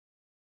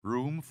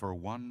Room for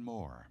one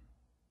more.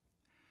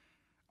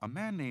 A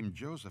man named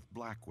Joseph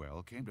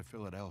Blackwell came to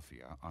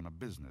Philadelphia on a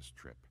business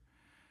trip.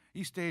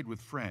 He stayed with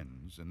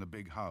friends in the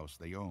big house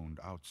they owned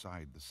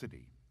outside the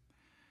city.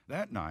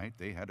 That night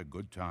they had a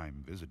good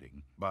time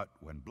visiting, but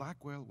when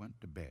Blackwell went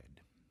to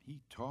bed,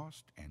 he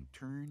tossed and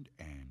turned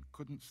and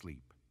couldn't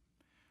sleep.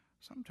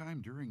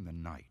 Sometime during the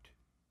night,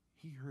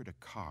 he heard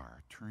a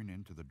car turn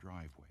into the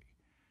driveway.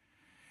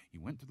 He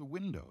went to the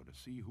window to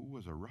see who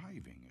was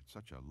arriving at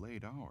such a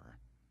late hour.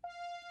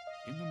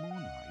 In the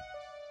moonlight,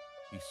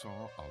 he saw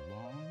a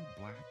long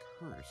black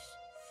hearse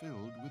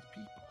filled with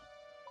people.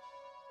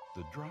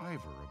 The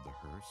driver of the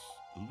hearse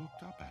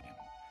looked up at him.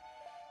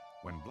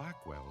 When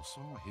Blackwell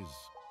saw his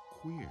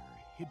queer,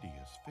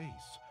 hideous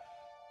face,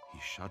 he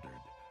shuddered.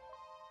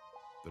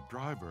 The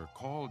driver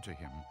called to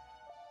him,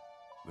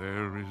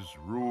 "There is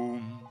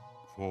room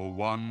for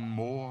one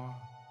more."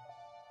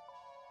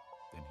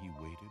 Then he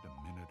waited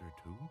a minute or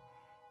two,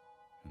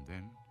 and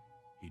then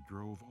he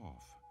drove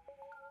off.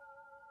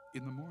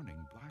 In the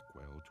morning,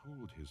 Blackwell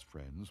told his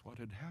friends what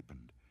had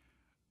happened.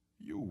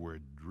 "You were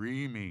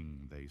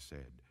dreaming," they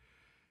said.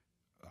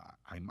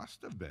 "I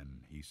must have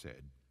been," he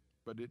said,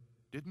 "but it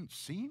didn't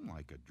seem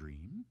like a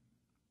dream."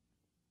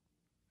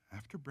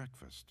 After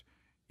breakfast,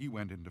 he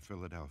went into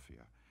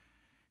Philadelphia.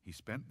 He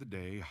spent the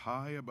day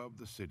high above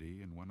the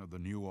city in one of the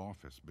new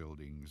office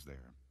buildings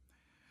there.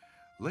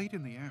 Late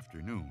in the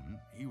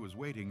afternoon, he was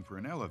waiting for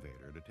an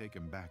elevator to take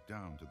him back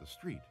down to the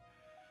street.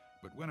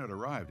 But when it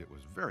arrived, it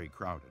was very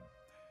crowded.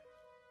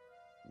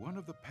 One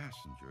of the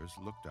passengers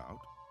looked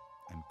out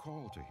and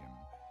called to him.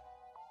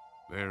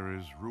 "There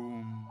is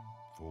room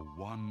for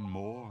one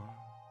more,"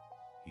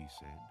 he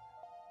said.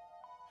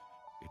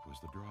 It was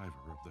the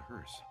driver of the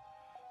hearse.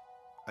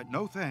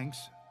 "No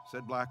thanks,"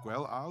 said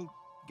Blackwell. "I'll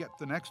get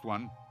the next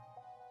one."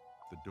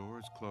 The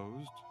doors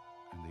closed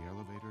and the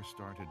elevator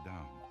started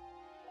down.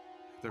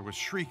 There was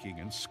shrieking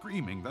and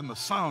screaming, then the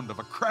sound of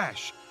a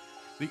crash.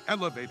 The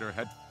elevator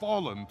had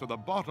fallen to the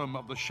bottom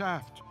of the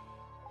shaft.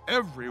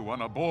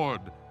 Everyone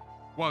aboard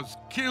was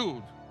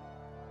killed.